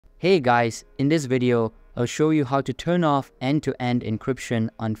Hey guys, in this video, I'll show you how to turn off end-to-end encryption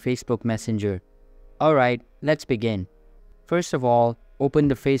on Facebook Messenger. Alright, let's begin. First of all, open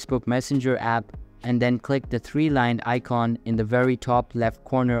the Facebook Messenger app and then click the three-lined icon in the very top left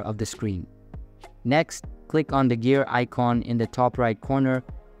corner of the screen. Next, click on the gear icon in the top right corner,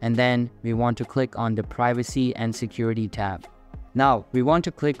 and then we want to click on the Privacy and Security tab. Now, we want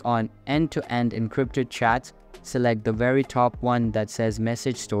to click on End-to-End Encrypted Chats. Select the very top one that says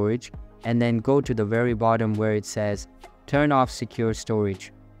Message Storage, and then go to the very bottom where it says Turn off Secure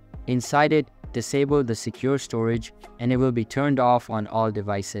Storage. Inside it, disable the secure storage and it will be turned off on all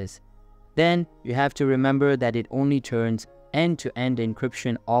devices. Then, you have to remember that it only turns end-to-end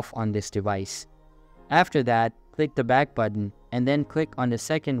encryption off on this device. After that, click the back button and then click on the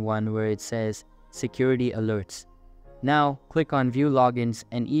second one where it says Security Alerts. Now, click on View Logins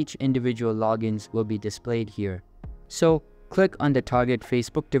and each individual logins will be displayed here. So, click on the target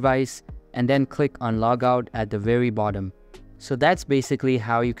Facebook device and then click on Logout at the very bottom. So that's basically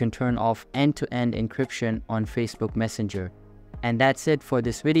how you can turn off end-to-end encryption on Facebook Messenger. And that's it for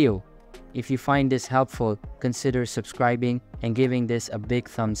this video. If you find this helpful, consider subscribing and giving this a big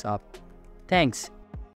thumbs up. Thanks.